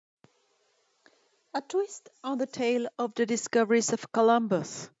A twist on the tale of the discoveries of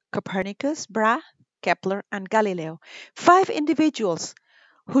Columbus, Copernicus, Brahe, Kepler, and Galileo. Five individuals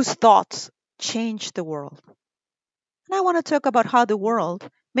whose thoughts changed the world. And I want to talk about how the world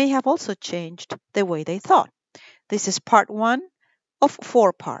may have also changed the way they thought. This is part one of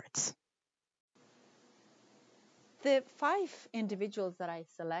four parts. The five individuals that I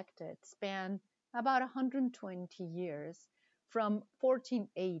selected span about 120 years from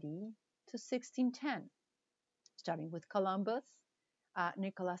 1480 to 1610, starting with Columbus,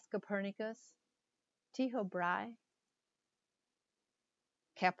 Nicholas Copernicus, Tycho Brahe,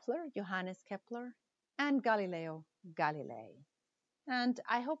 Kepler, Johannes Kepler, and Galileo Galilei. And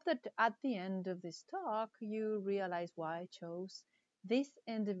I hope that at the end of this talk, you realize why I chose these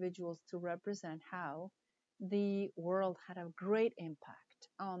individuals to represent how the world had a great impact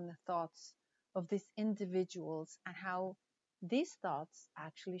on the thoughts of these individuals and how these thoughts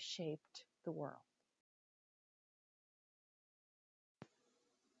actually shaped the world.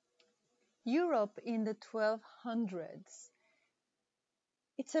 Europe in the 1200s.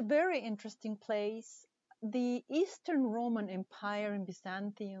 It's a very interesting place. The Eastern Roman Empire in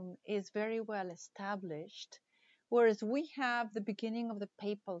Byzantium is very well established, whereas we have the beginning of the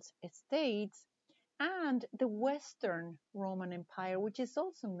Papal States and the Western Roman Empire, which is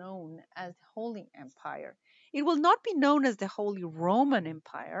also known as the Holy Empire. It will not be known as the Holy Roman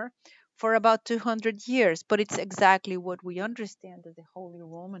Empire for about 200 years, but it's exactly what we understand as the Holy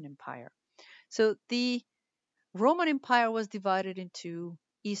Roman Empire. So the Roman Empire was divided into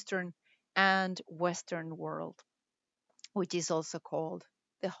Eastern and Western world, which is also called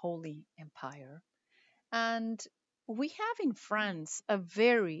the Holy Empire. And we have in France a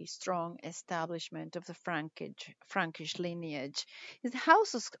very strong establishment of the Frankish lineage. It's the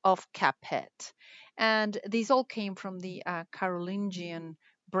houses of Capet. And these all came from the Carolingian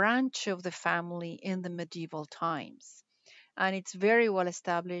branch of the family in the medieval times. And it's very well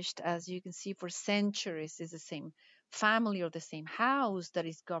established, as you can see, for centuries is the same family or the same house that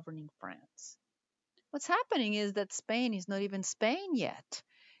is governing France. What's happening is that Spain is not even Spain yet.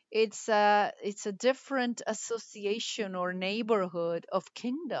 It's a different association or neighborhood of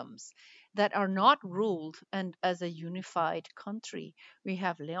kingdoms that are not ruled and as a unified country. We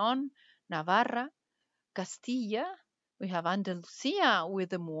have Leon, Navarra, Castilla, we have Andalusia with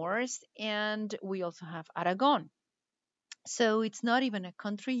the Moors, and we also have Aragon. So it's not even a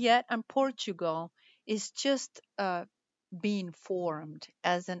country yet, and Portugal is just being formed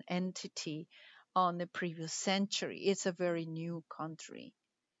as an entity on the previous century. It's a very new country.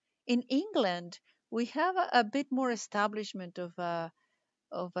 In England, we have a bit more establishment of a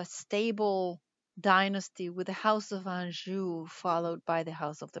stable dynasty with the House of Anjou, followed by the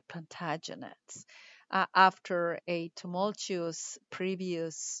House of the Plantagenets. After a tumultuous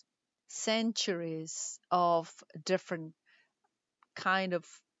previous centuries of different kind of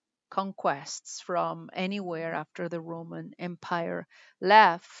conquests from anywhere after the Roman Empire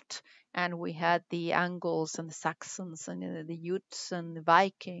left. And we had the Angles and the Saxons and the Jutes and the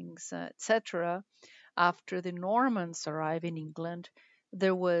Vikings, etc. After the Normans arrived in England,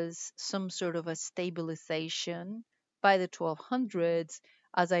 there was some sort of a stabilization by the 1200s,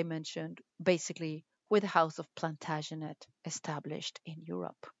 as I mentioned, basically with the House of Plantagenet established in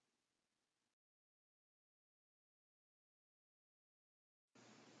Europe.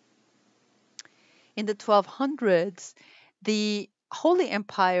 In the 1200s, the Holy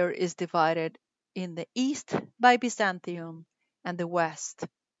Empire is divided in the east by Byzantium and the west,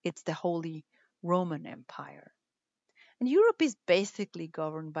 it's the Holy Roman Empire. And Europe is basically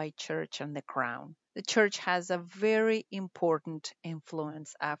governed by church and the crown. The church has a very important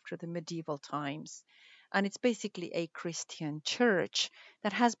influence after the medieval times. And it's basically a Christian church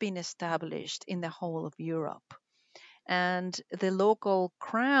that has been established in the whole of Europe. And the local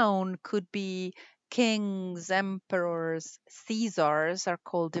crown could be kings, emperors, Caesars are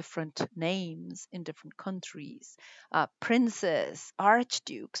called different names in different countries, princes,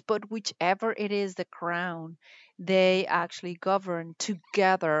 archdukes, but whichever it is the crown, they actually govern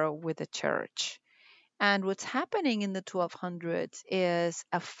together with the church. And what's happening in the 1200s is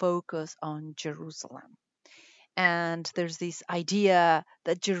a focus on Jerusalem. And there's this idea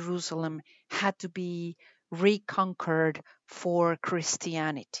that Jerusalem had to be reconquered for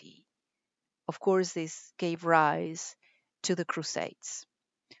Christianity. Of course, this gave rise to the Crusades.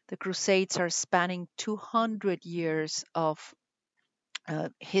 The Crusades are spanning 200 years of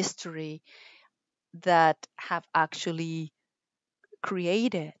history that have actually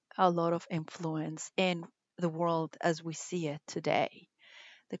created a lot of influence in the world as we see it today.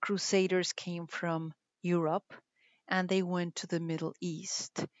 The Crusaders came from Europe and they went to the Middle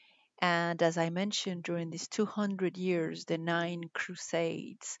East. And as I mentioned, during these 200 years, the nine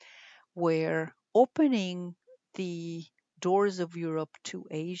crusades were opening the doors of Europe to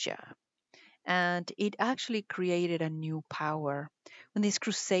Asia. And it actually created a new power. When these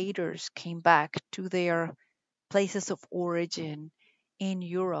crusaders came back to their places of origin in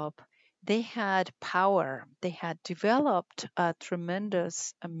Europe, they had power. They had developed a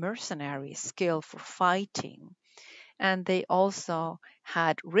tremendous mercenary skill for fighting. And they also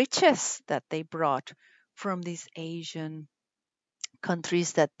had riches that they brought from these Asian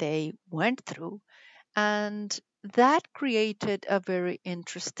countries that they went through. And that created a very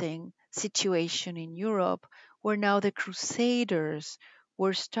interesting situation in Europe where now the Crusaders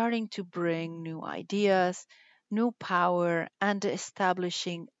were starting to bring new ideas, new power, and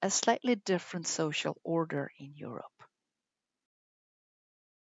establishing a slightly different social order in Europe.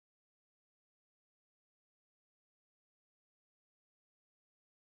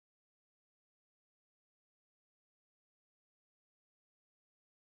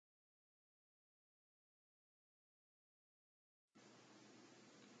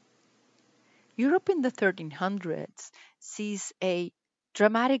 Europe in the 1300s sees a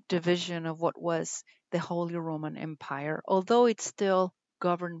dramatic division of what was the Holy Roman Empire, although it's still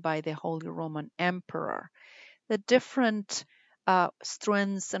governed by the Holy Roman Emperor. The different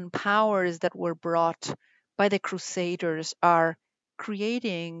strengths and powers that were brought by the Crusaders are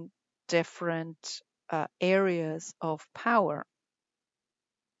creating different areas of power.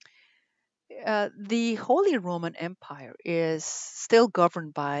 The Holy Roman Empire is still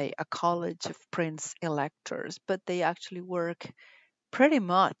governed by a college of prince electors, but they actually work pretty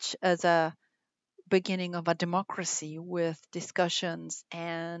much as a beginning of a democracy with discussions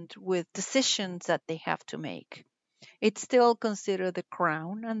and with decisions that they have to make. It's still considered the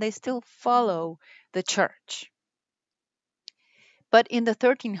crown and they still follow the church. But in the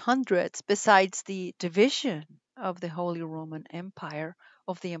 1300s, besides the division of the Holy Roman Empire,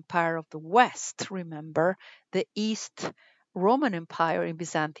 of the Empire of the West, remember, the East Roman Empire in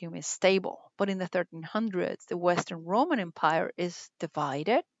Byzantium is stable. But in the 1300s, the Western Roman Empire is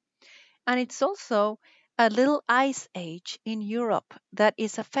divided. And it's also a little ice age in Europe that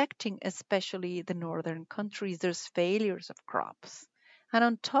is affecting especially the northern countries. There's failures of crops. And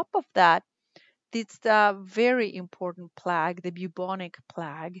on top of that, this very important plague, the bubonic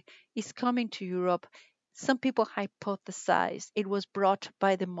plague, is coming to Europe. Some people hypothesize it was brought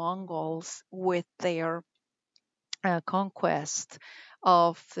by the Mongols with their conquest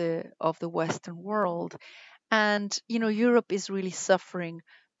of the Western world. And Europe is really suffering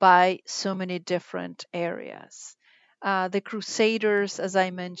by so many different areas. The Crusaders, as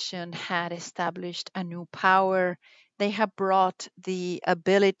I mentioned, had established a new power. They have brought the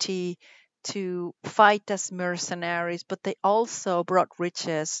ability to fight as mercenaries, but they also brought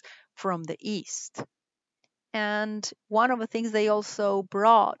riches from the east. And one of the things they also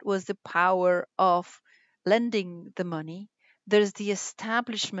brought was the power of lending the money. There's the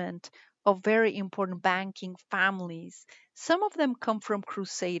establishment of very important banking families. Some of them come from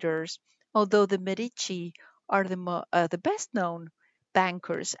crusaders, although the Medici are the best known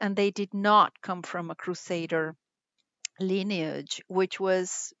bankers, and they did not come from a crusader lineage, which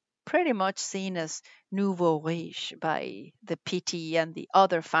was pretty much seen as nouveau riche by the Pitti and the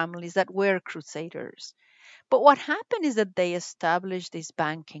other families that were crusaders. But what happened is that they established this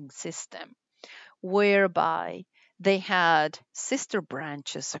banking system whereby they had sister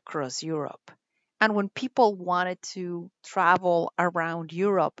branches across Europe. And when people wanted to travel around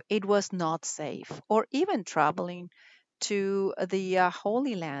Europe, it was not safe, or even traveling to the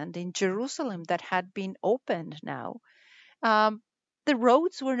Holy Land in Jerusalem that had been opened now. Um, the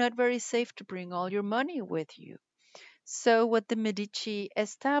roads were not very safe to bring all your money with you. So, what the Medici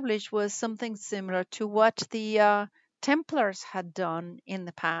established was something similar to what the Templars had done in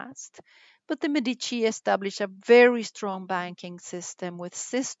the past. But the Medici established a very strong banking system with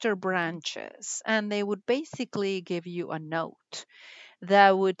sister branches, and they would basically give you a note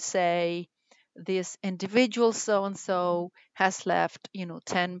that would say, this individual so and so has left,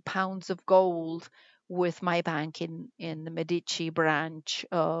 10 pounds of gold with my bank in the Medici branch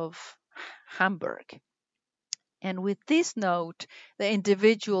of Hamburg. And with this note, the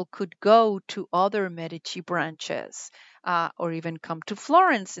individual could go to other Medici branches or even come to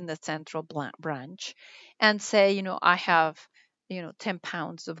Florence in the central branch and say, I have, 10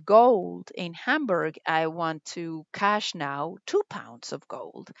 pounds of gold in Hamburg. I want to cash now 2 pounds of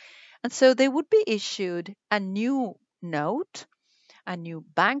gold. And so they would be issued a new note, a new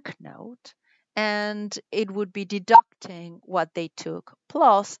banknote, and it would be deducting what they took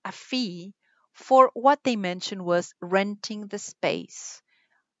plus a fee for what they mentioned was renting the space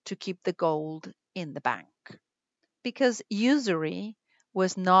to keep the gold in the bank, because usury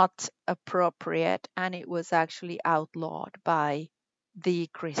was not appropriate and it was actually outlawed by the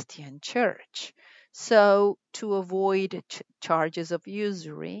Christian church. So, to avoid charges of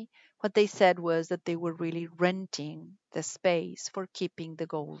usury, what they said was that they were really renting the space for keeping the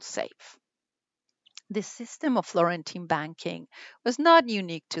gold safe. The system of Florentine banking was not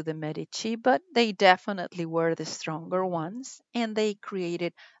unique to the Medici, but they definitely were the stronger ones, and they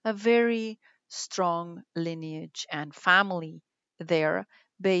created a very strong lineage and family there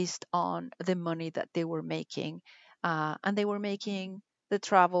based on the money that they were making. And they were making the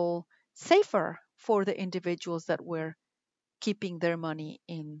travel safer for the individuals that were keeping their money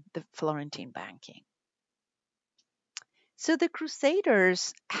in the Florentine banking. So the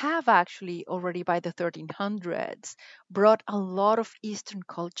Crusaders have actually already by the 1300s brought a lot of Eastern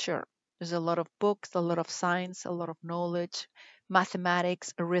culture. There's a lot of books, a lot of science, a lot of knowledge,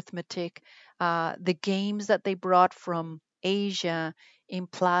 mathematics, arithmetic. The games that they brought from Asia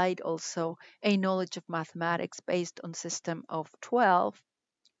implied also a knowledge of mathematics based on system of 12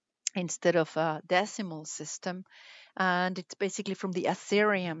 instead of a decimal system. And it's basically from the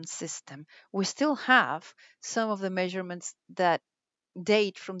Assyrian system. We still have some of the measurements that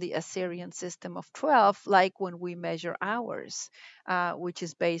date from the Assyrian system of 12, like when we measure hours, which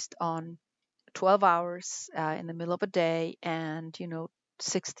is based on 12 hours in the middle of a day and,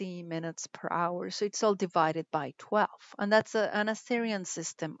 60 minutes per hour. So it's all divided by 12. And that's an Assyrian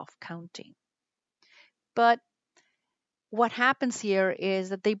system of counting. But what happens here is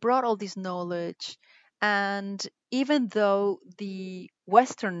that they brought all this knowledge, and even though the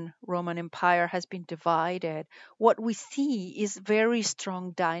Western Roman Empire has been divided, what we see is very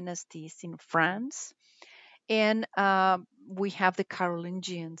strong dynasties in France, and we have the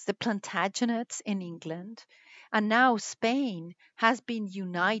Carolingians, the Plantagenets in England, and now Spain has been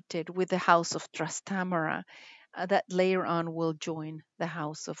united with the House of Trastamara that later on will join the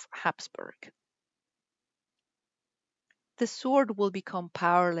House of Habsburg. The sword will become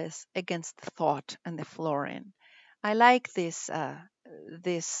powerless against the thought and the florin. I like this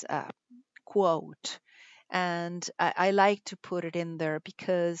quote, and I like to put it in there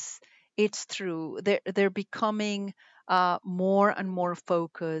because it's true. They're becoming more and more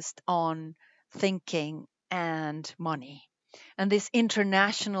focused on thinking and money. And this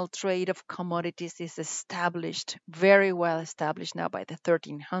international trade of commodities is established, very well established now by the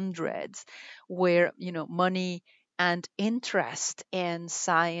 1300s, where money and interest in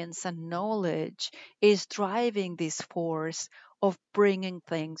science and knowledge is driving this force of bringing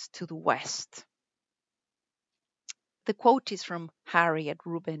things to the West. The quote is from Harriet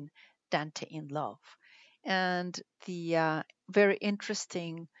Rubin, Dante in Love. And the very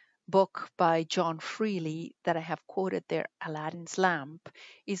interesting book by John Freely that I have quoted there, Aladdin's Lamp,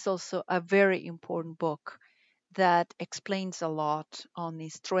 is also a very important book that explains a lot on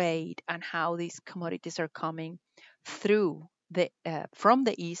this trade and how these commodities are coming through from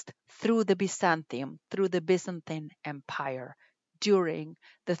the east through the Byzantine Empire during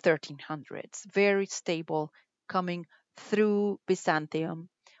the 1300s. Very stable, coming through Byzantium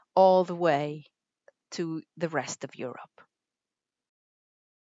all the way to the rest of Europe.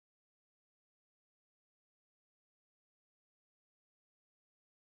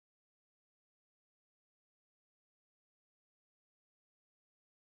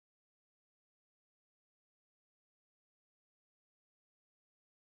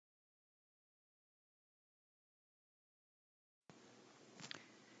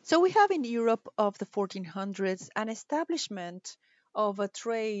 So we have in Europe of the 1400s an establishment of a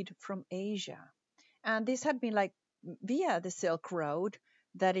trade from Asia. And this had been like via the Silk Road,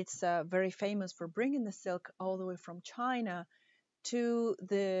 that it's very famous for bringing the silk all the way from China to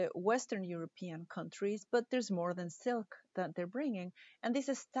the Western European countries, but there's more than silk that they're bringing. And this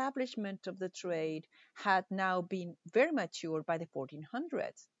establishment of the trade had now been very mature by the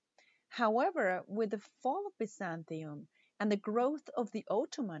 1400s. However, with the fall of Byzantium and the growth of the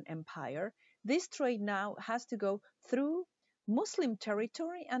Ottoman Empire, this trade now has to go through Muslim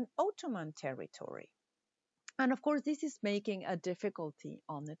territory and Ottoman territory. And of course, this is making a difficulty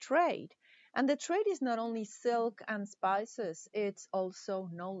on the trade. And the trade is not only silk and spices, it's also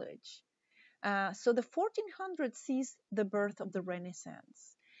knowledge. So the 1400s sees the birth of the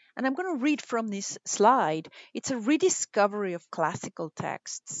Renaissance. And I'm going to read from this slide. It's a rediscovery of classical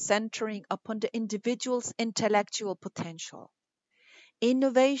texts centering upon the individual's intellectual potential.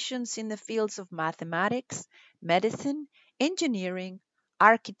 Innovations in the fields of mathematics, medicine, engineering,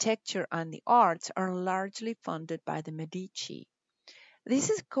 architecture, and the arts are largely funded by the Medici. This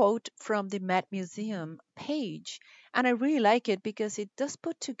is a quote from the Met Museum page, And I really like it because it does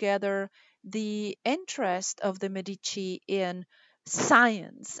put together the interest of the Medici in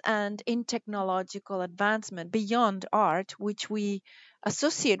science and in technological advancement beyond art, which we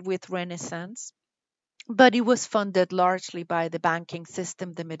associate with Renaissance. But it was funded largely by the banking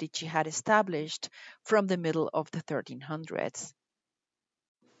system the Medici had established from the middle of the 1300s.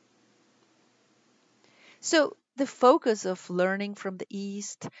 So the focus of learning from the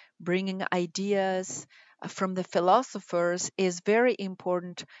East, bringing ideas from the philosophers is very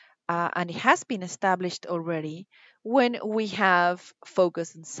important, and it has been established already when we have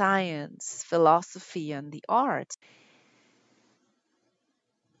focus on science, philosophy, and the arts.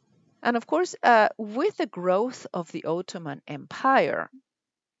 And of course, with the growth of the Ottoman Empire,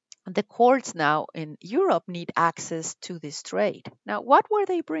 the courts now in Europe need access to this trade. Now, what were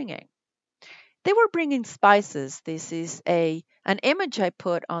they bringing? They were bringing spices. This is an image I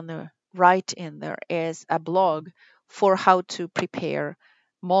put on the right in there is a blog for how to prepare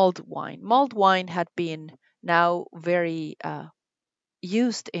mulled wine. Mulled wine had been now very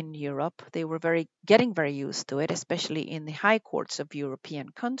used in Europe. They were getting very used to it, especially in the high courts of European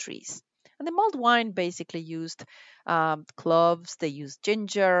countries. And the mulled wine basically used cloves, they used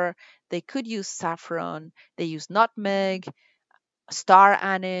ginger, they could use saffron, they used nutmeg, star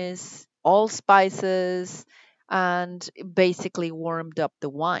anise, allspices, and basically warmed up the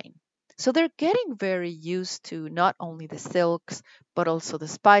wine. So they're getting very used to not only the silks, but also the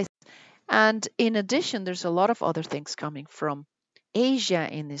spice. And in addition, there's a lot of other things coming from Asia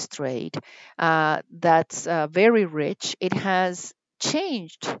in this trade that's very rich. It has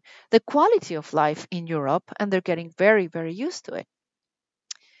changed the quality of life in Europe, and they're getting very, very used to it.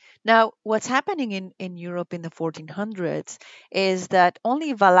 Now, what's happening in Europe in the 1400s is that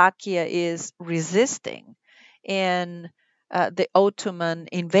only Wallachia is resisting in the Ottoman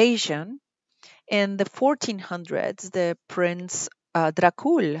invasion. In the 1400s, the Prince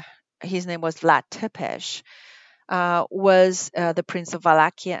Dracul, his name was Vlad Tepes, was the Prince of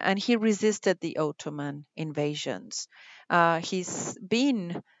Wallachia, and he resisted the Ottoman invasions. He's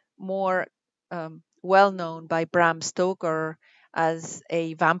been more well known by Bram Stoker as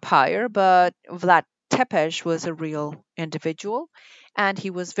a vampire, but Vlad Tepes was a real individual, and he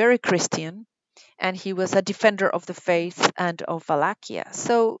was very Christian, and he was a defender of the faith and of Wallachia.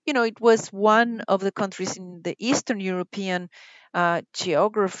 So, it was one of the countries in the Eastern European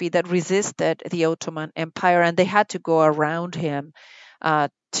geography that resisted the Ottoman Empire, and they had to go around him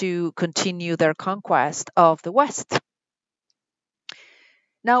to continue their conquest of the West.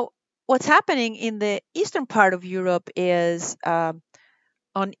 Now, what's happening in the eastern part of Europe is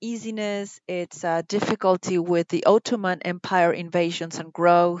uneasiness, it's difficulty with the Ottoman Empire invasions and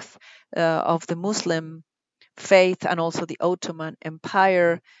growth of the Muslim faith, and also the Ottoman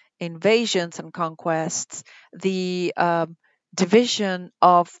Empire invasions and conquests, the division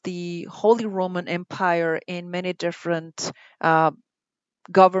of the Holy Roman Empire in many different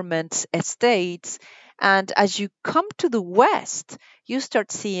governments, estates. And as you come to the West, you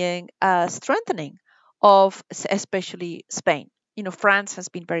start seeing a strengthening of especially Spain. France has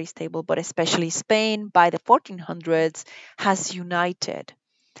been very stable, but especially Spain by the 1400s has united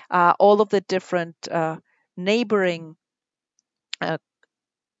all of the different neighboring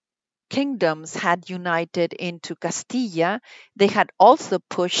kingdoms had united into Castilla. They had also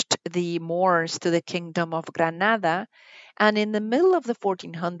pushed the Moors to the kingdom of Granada. And in the middle of the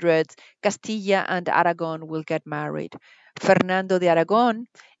 1400s, Castilla and Aragon will get married. Fernando de Aragon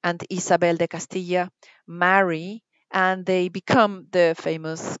and Isabel de Castilla marry, and they become the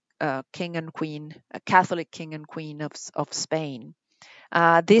famous king and queen, Catholic king and queen of Spain.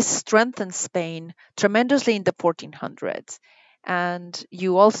 This strengthens Spain tremendously in the 1400s. And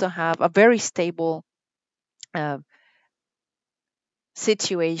you also have a very stable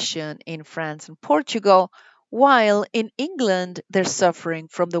situation in France and Portugal, while in England they're suffering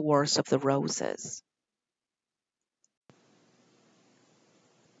from the Wars of the Roses.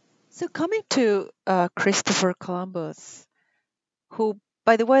 So coming to Christopher Columbus, who,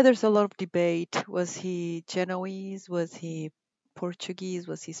 by the way, there's a lot of debate. Was he Genoese? Was he Portuguese?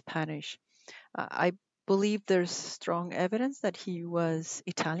 Was he Spanish? I believe there's strong evidence that he was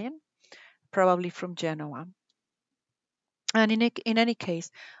Italian, probably from Genoa. And in any case,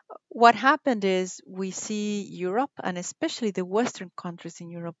 what happened is we see Europe, and especially the Western countries in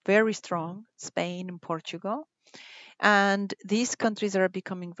Europe, very strong, Spain and Portugal. And these countries are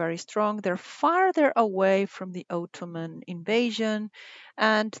becoming very strong. They're farther away from the Ottoman invasion,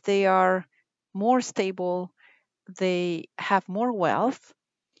 and they are more stable. They have more wealth.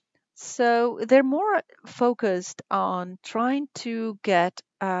 So they're more focused on trying to get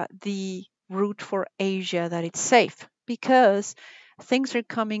the route for Asia that it's safe because things are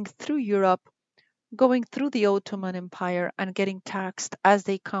coming through Europe, going through the Ottoman Empire and getting taxed as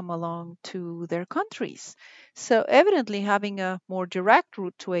they come along to their countries. So, evidently, having a more direct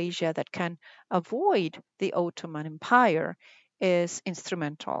route to Asia that can avoid the Ottoman Empire is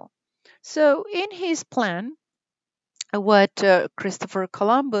instrumental. So, in his plan, what Christopher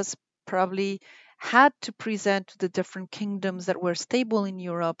Columbus probably had to present to the different kingdoms that were stable in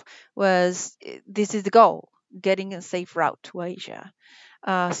Europe was this is the goal, getting a safe route to Asia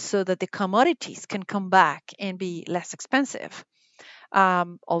so that the commodities can come back and be less expensive.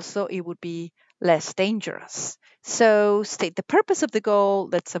 Also, it would be less dangerous. So, state the purpose of the goal.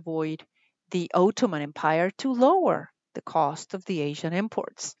 Let's avoid the Ottoman Empire to lower the cost of the Asian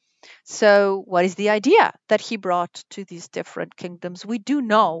imports. So, what is the idea that he brought to these different kingdoms? We do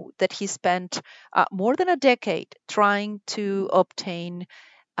know that he spent more than a decade trying to obtain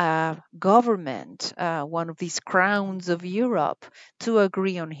government, one of these crowns of Europe, to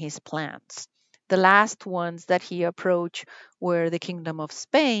agree on his plans. The last ones that he approached were the Kingdom of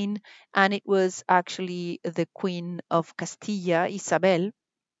Spain, and it was actually the Queen of Castilla, Isabel,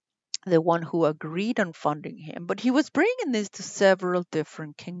 the one who agreed on funding him. But he was bringing this to several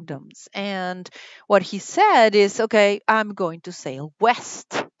different kingdoms. And what he said is, okay, I'm going to sail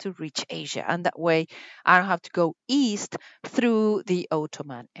west to reach Asia. And that way I don't have to go east through the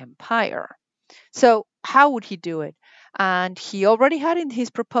Ottoman Empire. So, how would he do it? And he already had in his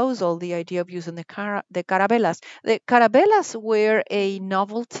proposal the idea of using the carabelas. The carabelas were a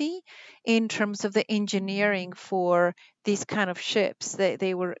novelty in terms of the engineering for these kind of ships.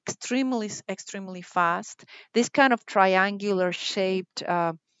 They were extremely fast. This kind of triangular shaped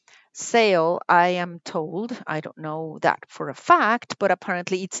sail, I am told, I don't know that for a fact, but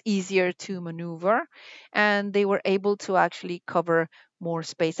apparently it's easier to maneuver, and they were able to actually cover more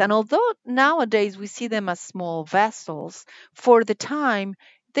space. And although nowadays we see them as small vessels, for the time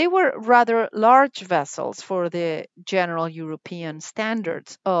they were rather large vessels for the general European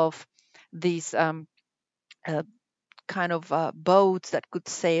standards of these kind of boats that could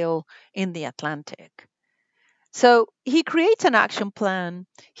sail in the Atlantic. So he creates an action plan.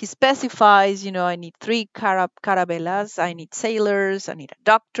 He specifies, I need three carabelas, I need sailors, I need a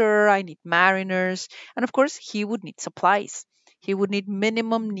doctor, I need mariners. And of course, he would need supplies. He would need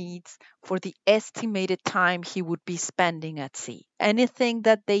minimum needs for the estimated time he would be spending at sea. Anything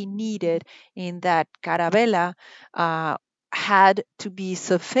that they needed in that carabela had to be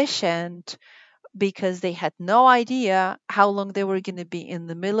sufficient because they had no idea how long they were going to be in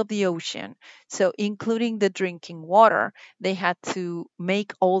the middle of the ocean. So, including the drinking water, they had to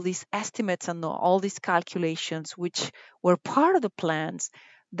make all these estimates and all these calculations, which were part of the plans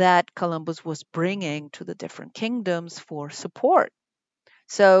that Columbus was bringing to the different kingdoms for support.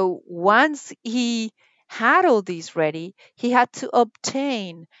 So, once he had all these ready, he had to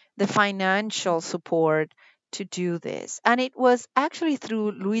obtain the financial support to do this. And it was actually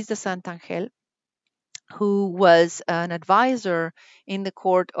through Luis de Santangel, who was an advisor in the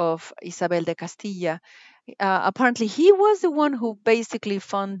court of Isabel de Castilla. Apparently, he was the one who basically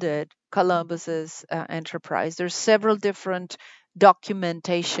funded Columbus's enterprise. There's several different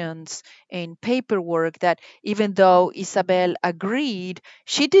documentations and paperwork that even though Isabel agreed,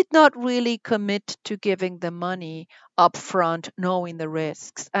 she did not really commit to giving the money up front, knowing the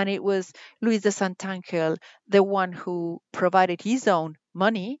risks. And it was Luis de Santangel, the one who provided his own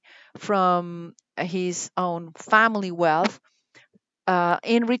money from his own family wealth,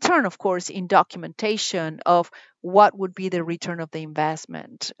 in return, of course, in documentation of what would be the return of the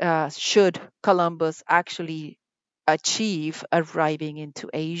investment should Columbus actually achieve arriving into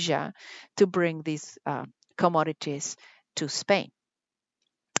Asia to bring these commodities to Spain.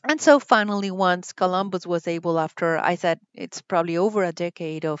 And so finally, once Columbus was able, after I said it's probably over a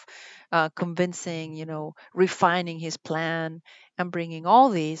decade of convincing, refining his plan and bringing all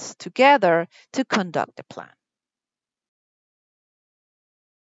these together to conduct the plan.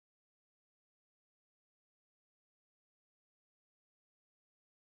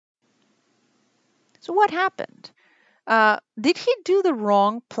 So what happened? Did he do the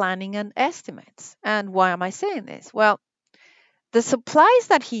wrong planning and estimates? And why am I saying this? Well, the supplies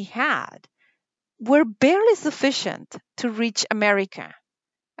that he had were barely sufficient to reach America.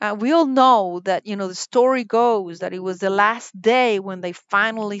 We all know that, the story goes that it was the last day when they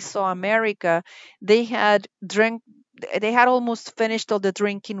finally saw America. They had almost finished all the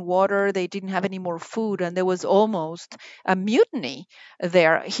drinking water. They didn't have any more food, and there was almost a mutiny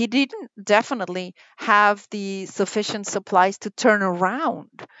there. He didn't definitely have the sufficient supplies to turn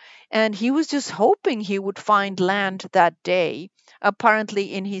around. And he was just hoping he would find land that day.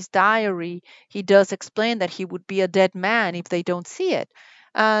 Apparently, in his diary, he does explain that he would be a dead man if they don't see it.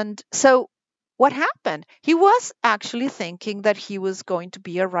 And so, what happened? He was actually thinking that he was going to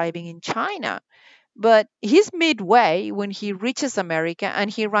be arriving in China, but he's midway when he reaches America and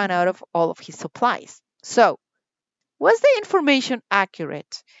he ran out of all of his supplies. So, was the information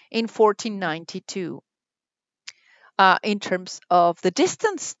accurate in 1492 in terms of the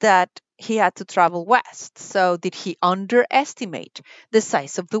distance that he had to travel west? So, did he underestimate the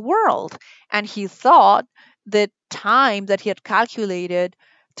size of the world? And he thought the time that he had calculated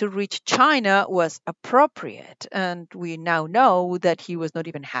to reach China was appropriate. And we now know that he was not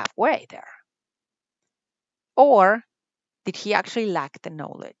even halfway there. Or did he actually lack the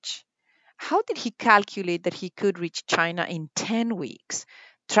knowledge? How did he calculate that he could reach China in 10 weeks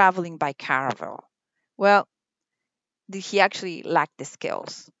traveling by caravel? Well, did he actually lack the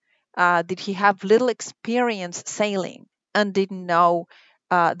skills? Did he have little experience sailing and didn't know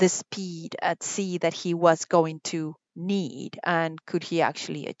the speed at sea that he was going to need? And could he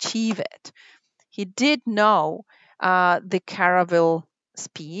actually achieve it? He did know the caravel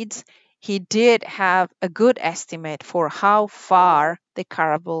speeds. He did have a good estimate for how far the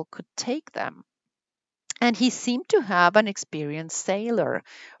caravel could take them. And he seemed to have an experienced sailor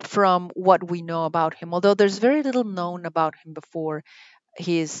from what we know about him, although there's very little known about him before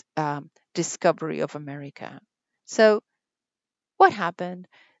his discovery of America. So, what happened?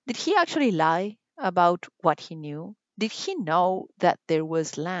 Did he actually lie about what he knew? Did he know that there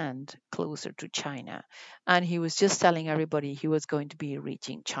was land closer to China? And he was just telling everybody he was going to be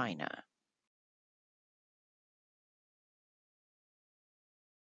reaching China.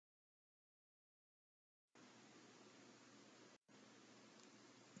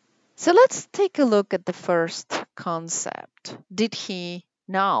 So let's take a look at the first concept. Did he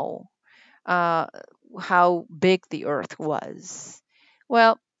know how big the earth was?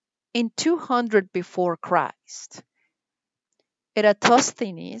 Well, in 200 before Christ,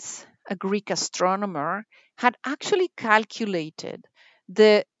 Eratosthenes, a Greek astronomer, had actually calculated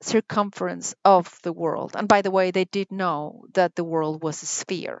the circumference of the world. And by the way, they did know that the world was a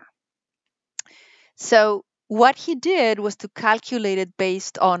sphere. So what he did was to calculate it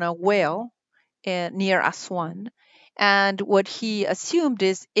based on a well near Aswan. And what he assumed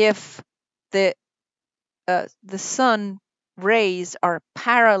is if the sun rays are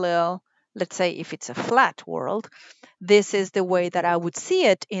parallel, let's say if it's a flat world, this is the way that I would see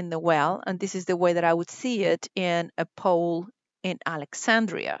it in the well, and this is the way that I would see it in a pole in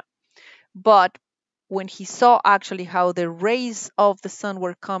Alexandria. But when he saw actually how the rays of the sun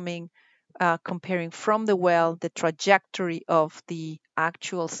were coming, comparing from the well, the trajectory of the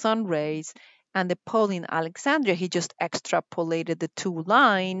actual sun rays and the pole in Alexandria, he just extrapolated the two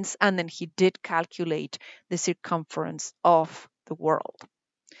lines and then he did calculate the circumference of the world.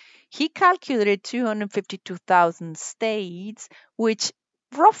 He calculated 252,000 stades, which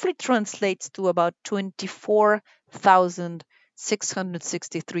roughly translates to about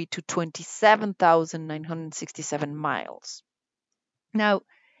 24,663 to 27,967 miles. Now,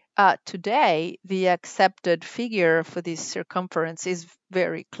 today, the accepted figure for this circumference is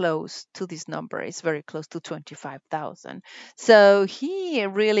very close to this number. It's very close to 25,000. So he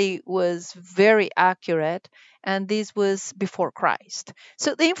really was very accurate, and this was before Christ.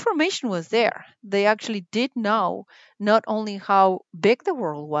 So the information was there. They actually did know not only how big the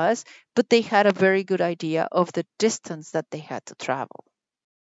world was, but they had a very good idea of the distance that they had to travel.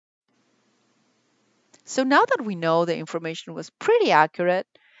 So now that we know the information was pretty accurate,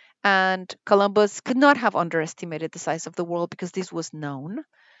 and Columbus could not have underestimated the size of the world because this was known.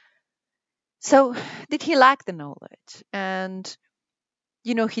 So, did he lack the knowledge? And,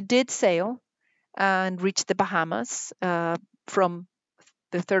 he did sail and reach the Bahamas from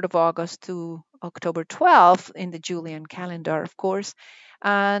the 3rd of August to October 12th in the Julian calendar, of course.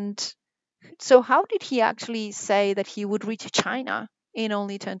 And so, how did he actually say that he would reach China in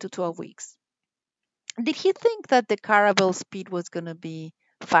only 10 to 12 weeks? Did he think that the caravel speed was going to be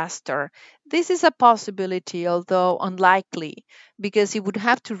faster? This is a possibility, although unlikely, because it would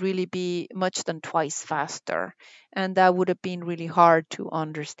have to really be much than twice faster, and that would have been really hard to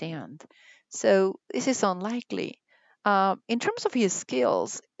understand. So this is unlikely. In terms of his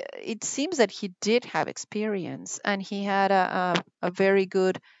skills, it seems that he did have experience, and he had a very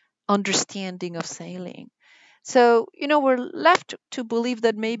good understanding of sailing. So, we're left to believe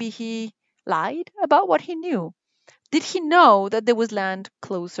that maybe he lied about what he knew. Did he know that there was land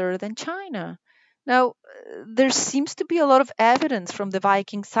closer than China? Now, there seems to be a lot of evidence from the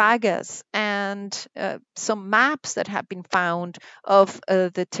Viking sagas and some maps that have been found of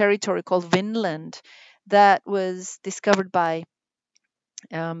the territory called Vinland that was discovered by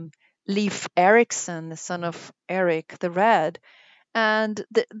um, Leif Erikson, the son of Eric the Red. And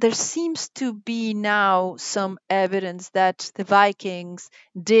there seems to be now some evidence that the Vikings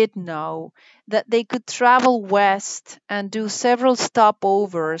did know that they could travel west and do several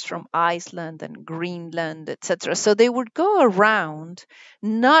stopovers from Iceland and Greenland, etc. So they would go around,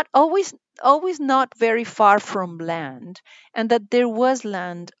 not always not very far from land, and that there was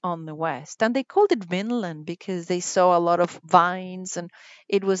land on the west. And they called it Vinland because they saw a lot of vines, and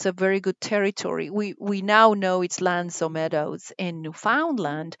it was a very good territory. We now know it's lands or meadows in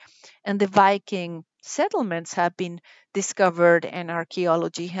Newfoundland, and the Viking settlements have been discovered, and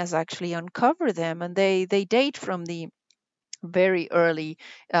archaeology has actually uncovered them, and they date from the very early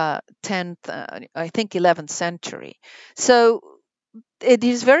 10th, I think 11th century. So it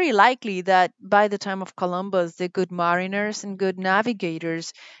is very likely that by the time of Columbus, the good mariners and good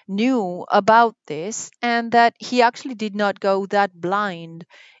navigators knew about this, and that he actually did not go that blind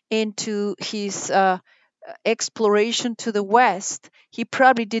into his exploration to the west. He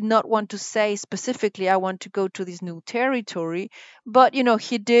probably did not want to say specifically, I want to go to this new territory, but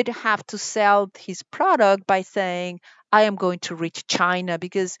he did have to sell his product by saying, I am going to reach China,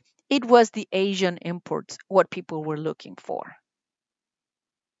 because it was the Asian imports what people were looking for.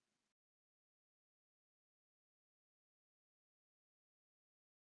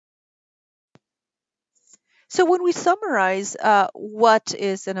 So when we summarize what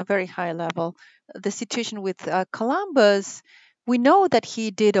is, in a very high level, the situation with Columbus, we know that he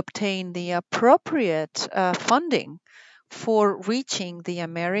did obtain the appropriate funding for reaching the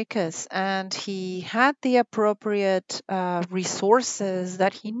Americas, and he had the appropriate resources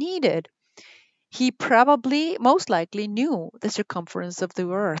that he needed. He probably, most likely, knew the circumference of the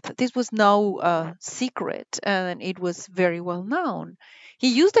Earth. This was no secret, and it was very well known. He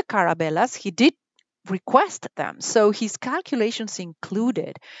used the carabelas. He did request them. So his calculations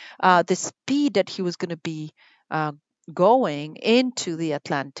included the speed that he was going to be uh, going into the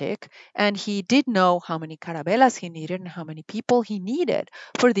Atlantic, and he did know how many carabelas he needed and how many people he needed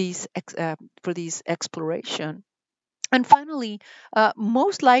for these exploration. And finally,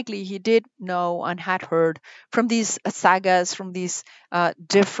 most likely he did know and had heard from these sagas, from these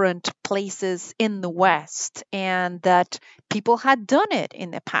different places in the West, and that people had done it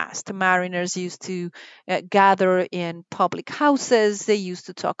in the past. The mariners used to gather in public houses. They used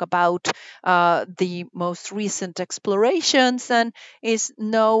to talk about the most recent explorations, and it's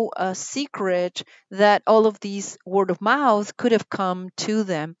no secret that all of these word of mouth could have come to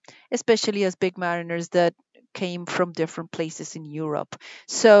them, especially as big mariners that came from different places in Europe.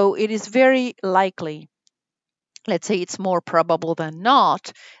 So it is very likely, let's say it's more probable than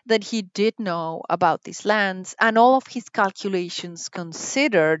not, that he did know about these lands, and all of his calculations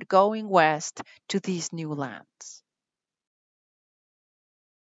considered going west to these new lands.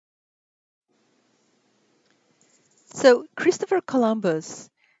 So Christopher Columbus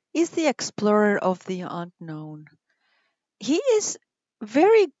is the explorer of the unknown. He is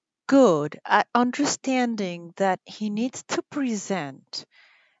very good at understanding that he needs to present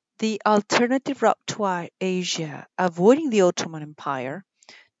the alternative route to Asia, avoiding the Ottoman Empire,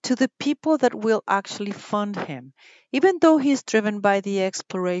 to the people that will actually fund him. Even though he's driven by the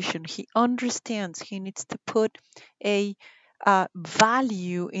exploration, he understands he needs to put a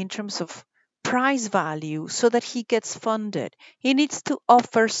value in terms of price value so that he gets funded. He needs to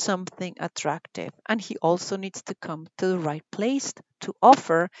offer something attractive, and he also needs to come to the right place to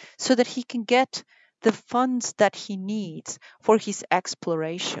offer so that he can get the funds that he needs for his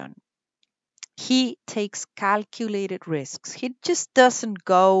exploration. He takes calculated risks. He just doesn't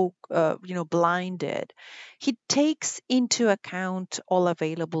go, blinded. He takes into account all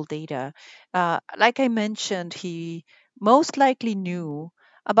available data. Like I mentioned, he most likely knew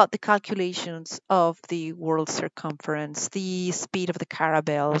about the calculations of the world's circumference, the speed of the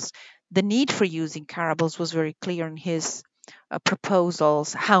caravels. The need for using caravels was very clear in his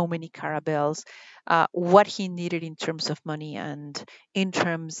proposals, how many caravels, what he needed in terms of money and in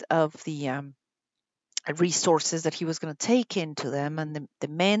terms of the resources that he was going to take into them, and the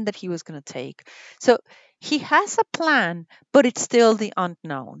men that he was going to take. So he has a plan, but it's still the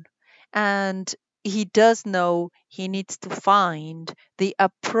unknown. And he does know he needs to find the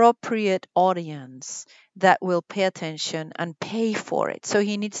appropriate audience that will pay attention and pay for it. So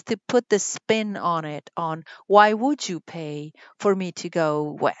he needs to put the spin on it, on why would you pay for me to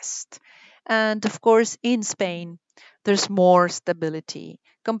go west? And of course, in Spain, there's more stability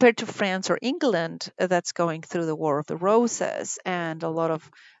compared to France or England, that's going through the War of the Roses and a lot of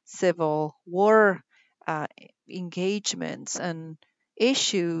civil war uh, engagements and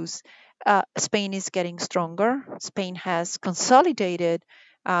issues. Spain is getting stronger. Spain has consolidated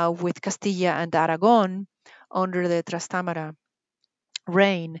with Castilla and Aragon under the Trastámara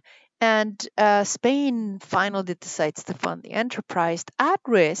reign. And Spain finally decides to fund the enterprise at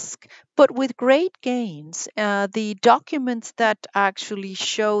risk, but with great gains. The documents that actually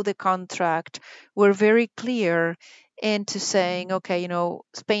show the contract were very clear into saying, okay,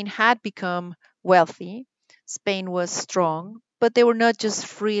 Spain had become wealthy, Spain was strong, but they were not just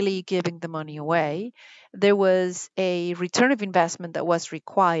freely giving the money away. There was a return of investment that was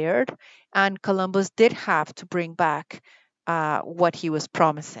required, and Columbus did have to bring back what he was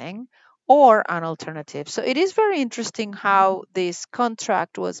promising or an alternative. So it is very interesting how this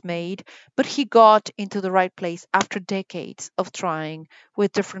contract was made, but he got into the right place after decades of trying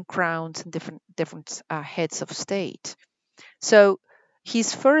with different crowns and different heads of state. So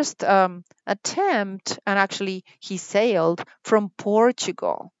his first attempt, and actually he sailed from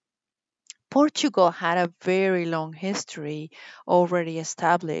Portugal. Portugal had a very long history already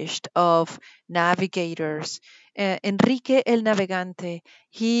established of navigators. Enrique el Navegante,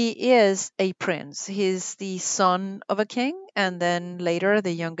 he is a prince. He's the son of a king and then later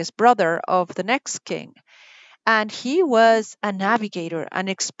the youngest brother of the next king. And he was a navigator, an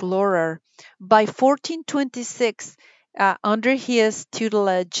explorer. By 1426, under his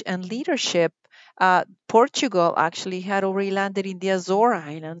tutelage and leadership, Portugal actually had already landed in the Azore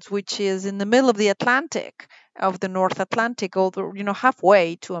Islands, which is in the middle of the Atlantic, of the North Atlantic, although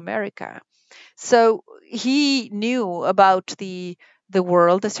halfway to America. So he knew about the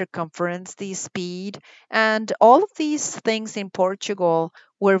world, the circumference, the speed, and all of these things in Portugal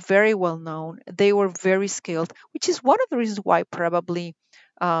were very well known. They were very skilled, which is one of the reasons why probably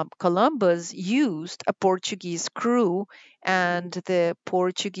Columbus used a Portuguese crew and the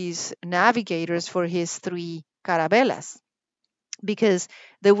Portuguese navigators for his 3 carabelas, because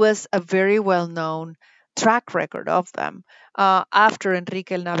there was a very well known track record of them. After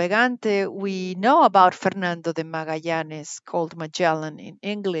Enrique el Navegante, we know about Fernando de Magallanes, called Magellan in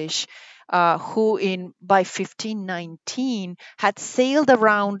English, who by 1519 had sailed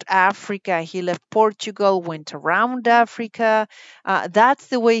around Africa. He left Portugal, went around Africa. That's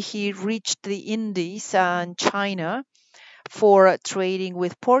the way he reached the Indies and China for trading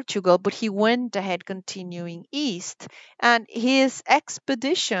with Portugal, but he went ahead continuing east. And his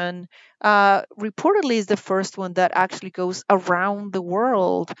expedition reportedly is the first one that actually goes around the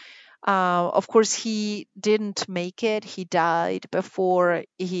world. Of course, he didn't make it. He died before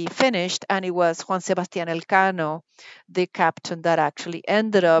he finished, and it was Juan Sebastián Elcano, the captain, that actually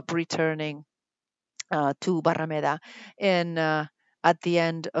ended up returning to Barrameda in at the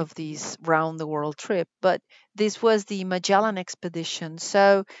end of this round the world trip. But this was the Magellan expedition.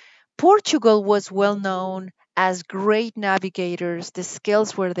 So Portugal was well known as great navigators. The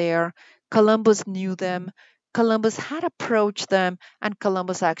skills were there. Columbus knew them. Columbus had approached them, and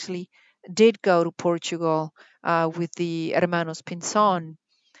Columbus actually did go to Portugal with the Hermanos Pinzon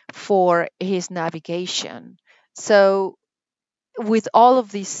for his navigation. So with all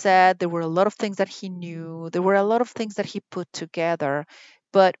of this said, there were a lot of things that he knew, there were a lot of things that he put together,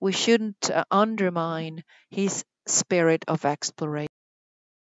 but we shouldn't undermine his spirit of exploration.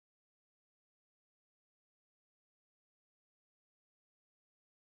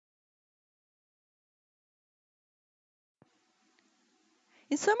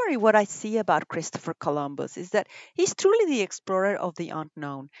 In summary, what I see about Christopher Columbus is that he's truly the explorer of the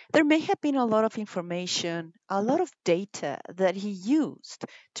unknown. There may have been a lot of information, a lot of data that he used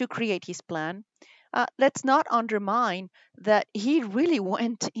to create his plan. Let's not undermine that he really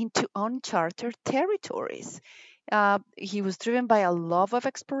went into uncharted territories. He was driven by a love of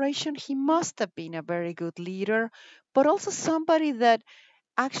exploration. He must have been a very good leader, but also somebody that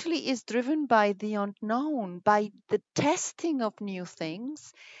actually is driven by the unknown, by the testing of new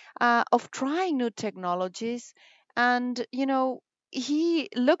things, of trying new technologies. And, he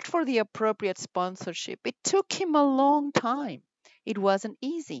looked for the appropriate sponsorship. It took him a long time. It wasn't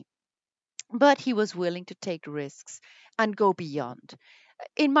easy, but he was willing to take risks and go beyond.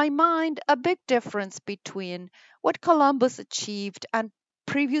 In my mind, a big difference between what Columbus achieved and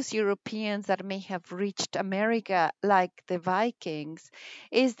previous Europeans that may have reached America, like the Vikings,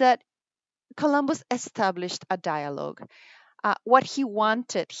 is that Columbus established a dialogue. What he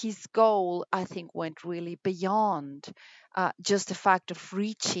wanted, his goal, I think, went really beyond just the fact of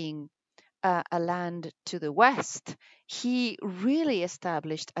reaching a land to the west. He really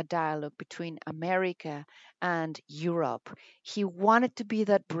established a dialogue between America and Europe. He wanted to be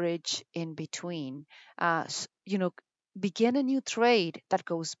that bridge in between. begin a new trade that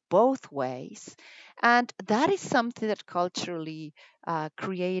goes both ways. And that is something that culturally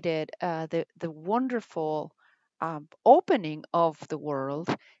created the wonderful opening of the world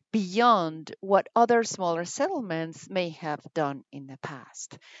beyond what other smaller settlements may have done in the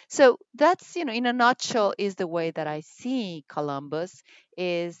past. So that's, in a nutshell, is the way that I see Columbus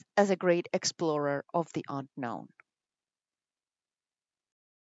is as a great explorer of the unknown.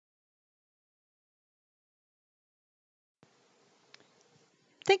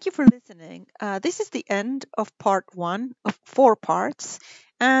 Thank you for listening. This is the end of part one of four parts,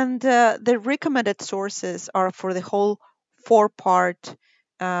 and the recommended sources are for the whole four-part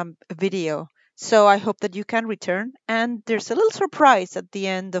video. So I hope that you can return. And there's a little surprise at the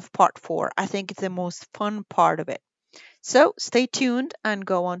end of part four. I think it's the most fun part of it. So stay tuned and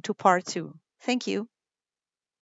go on to part two. Thank you.